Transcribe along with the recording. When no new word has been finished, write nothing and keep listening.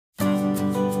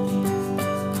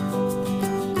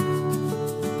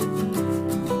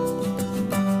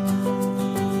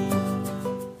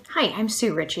Hi, I'm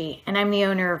Sue Richey, and I'm the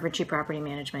owner of Richey Property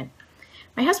Management.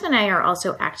 My husband and I are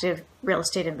also active real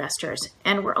estate investors,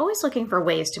 and we're always looking for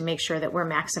ways to make sure that we're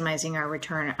maximizing our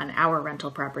return on our rental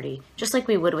property, just like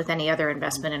we would with any other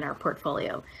investment in our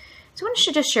portfolio. So I wanted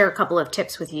to just share a couple of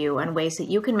tips with you on ways that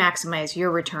you can maximize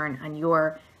your return on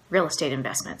your real estate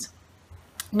investments.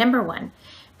 Number one,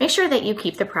 make sure that you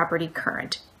keep the property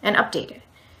current and updated.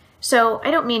 So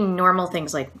I don't mean normal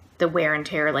things like the wear and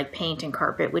tear like paint and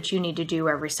carpet, which you need to do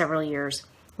every several years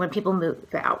when people move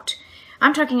out.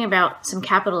 I'm talking about some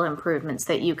capital improvements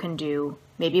that you can do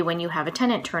maybe when you have a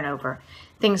tenant turnover.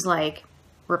 Things like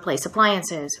replace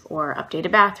appliances or update a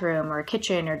bathroom or a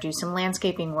kitchen or do some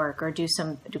landscaping work or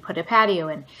put a patio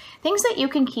in. Things that you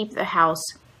can keep the house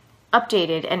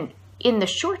updated and in the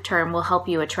short term will help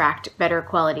you attract better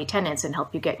quality tenants and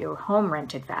help you get your home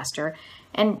rented faster.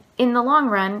 And in the long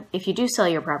run, if you do sell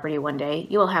your property one day,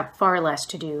 you will have far less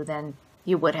to do than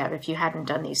you would have if you hadn't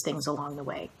done these things along the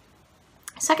way.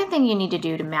 Second thing you need to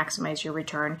do to maximize your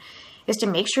return is to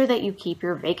make sure that you keep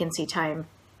your vacancy time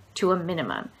to a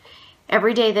minimum.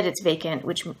 Every day that it's vacant,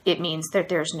 which it means that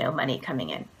there's no money coming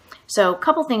in. So a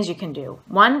couple things you can do.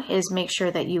 One is make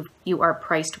sure that you are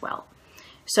priced well.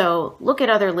 So look at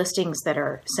other listings that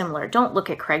are similar. Don't look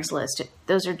at Craigslist.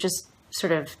 Those are just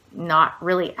sort of not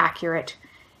really accurate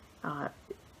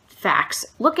facts.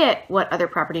 Look at what other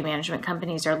property management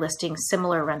companies are listing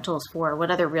similar rentals for, what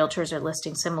other realtors are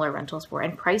listing similar rentals for,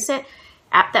 and price it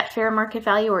at that fair market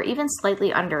value or even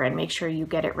slightly under and make sure you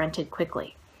get it rented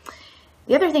quickly.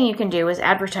 The other thing you can do is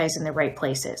advertise in the right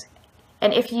places.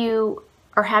 And if you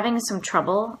are having some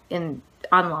trouble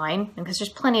online, because there's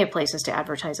plenty of places to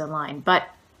advertise online, but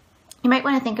you might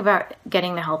want to think about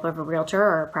getting the help of a realtor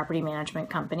or a property management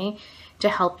company to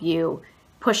help you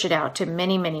push it out to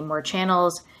many, many more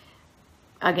channels.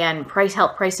 Again,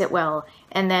 help price it well,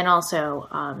 and then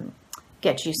also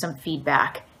get you some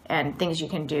feedback and things you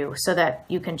can do so that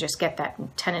you can just get that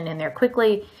tenant in there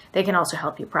quickly. They can also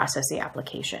help you process the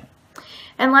application.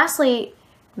 And lastly,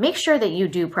 make sure that you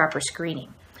do proper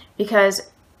screening,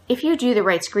 because if you do the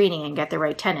right screening and get the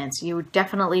right tenants, you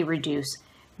definitely reduce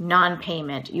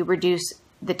non-payment, you reduce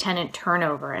the tenant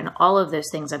turnover, and all of those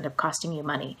things end up costing you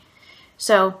money.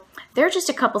 So there are just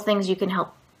a couple things you can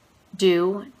help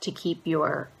do to keep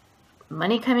your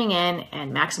money coming in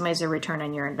and maximize the return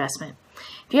on your investment.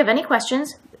 If you have any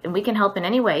questions and we can help in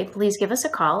any way, please give us a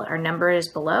call. Our number is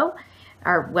below.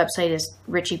 Our website is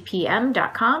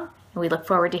richeypm.com, and we look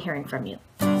forward to hearing from you.